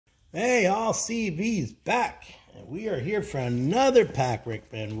Hey, all CV's back. And we are here for another pack,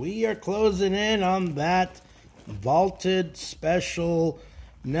 Rick Ben. We are closing in on that vaulted special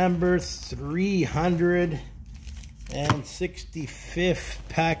number 365th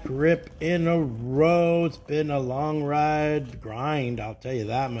pack rip in a row. It's been a long ride grind, I'll tell you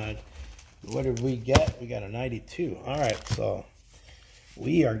that much. What did we get? We got a 92. All right, so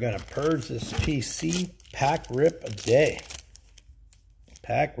we are going to purge this PC pack rip a day.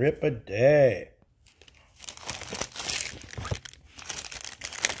 Pack rip a day.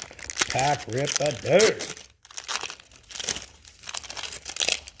 Pack rip a day.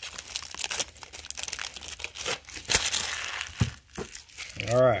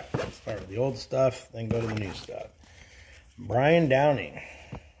 All right, let's start with the old stuff, then go to the new stuff. Brian Downing.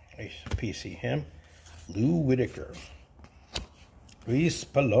 Nice PC him. Lou Whitaker. Luis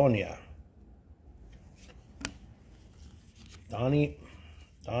Polonia. Donnie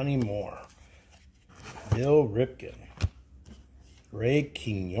Moore. Bill Ripken. Ray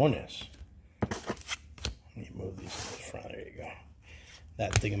Quinones. Let me move these to the front. There you go.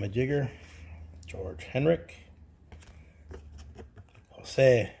 That thingamajigger. George Henrik.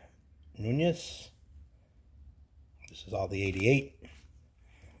 Jose Nunez. This is all the 88.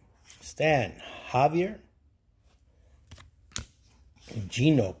 Stan Javier.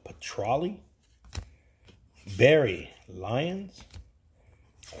 Gino Petrali. Barry Lyons.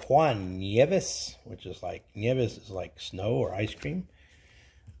 Juan Nieves, which is like, Nieves is like snow or ice cream.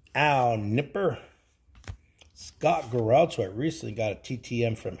 Al Nipper. Scott Garrelts, who I recently got a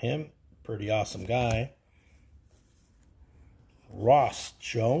TTM from him. Pretty awesome guy. Ross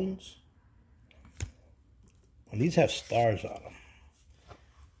Jones. And these have stars on them.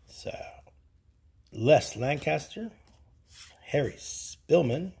 So, Les Lancaster. Harry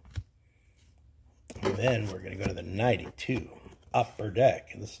Spillman. And then we're going to go to the 92. Upper Deck.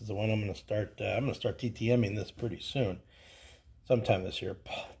 And this is the one I'm going to start. I'm going to start TTMing this pretty soon. Sometime this year.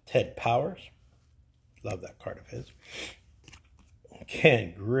 Ted Powers. Love that card of his.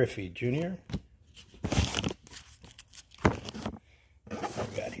 Ken Griffey Jr. We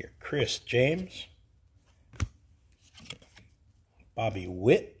got here Chris James. Bobby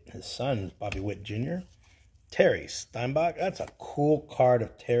Witt. His son, Bobby Witt Jr. Terry Steinbach. That's a cool card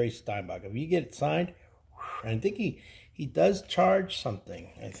of Terry Steinbach. If you get it signed, I think he does charge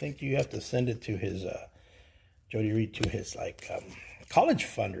something. I think you have to send it to his, Jody Reed, to his, like, college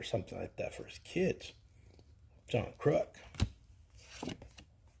fund or something like that for his kids. John Crook.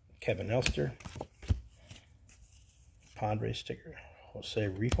 Kevin Elster. Padre sticker. Jose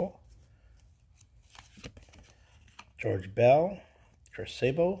Rijo. George Bell. Chris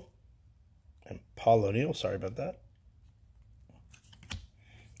Sabo. And Paul O'Neill. Sorry about that.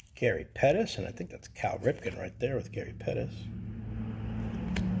 Gary Pettis, and I think that's Cal Ripken right there with Gary Pettis.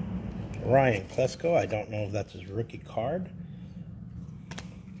 Ryan Klesko, I don't know if that's his rookie card.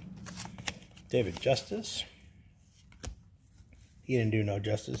 David Justice. He didn't do no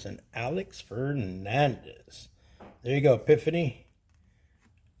justice. And Alex Fernandez. There you go, Epiphany.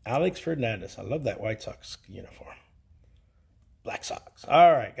 Alex Fernandez. I love that White Sox uniform. Black Sox.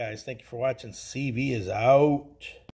 All right, guys. Thank you for watching. CV is out.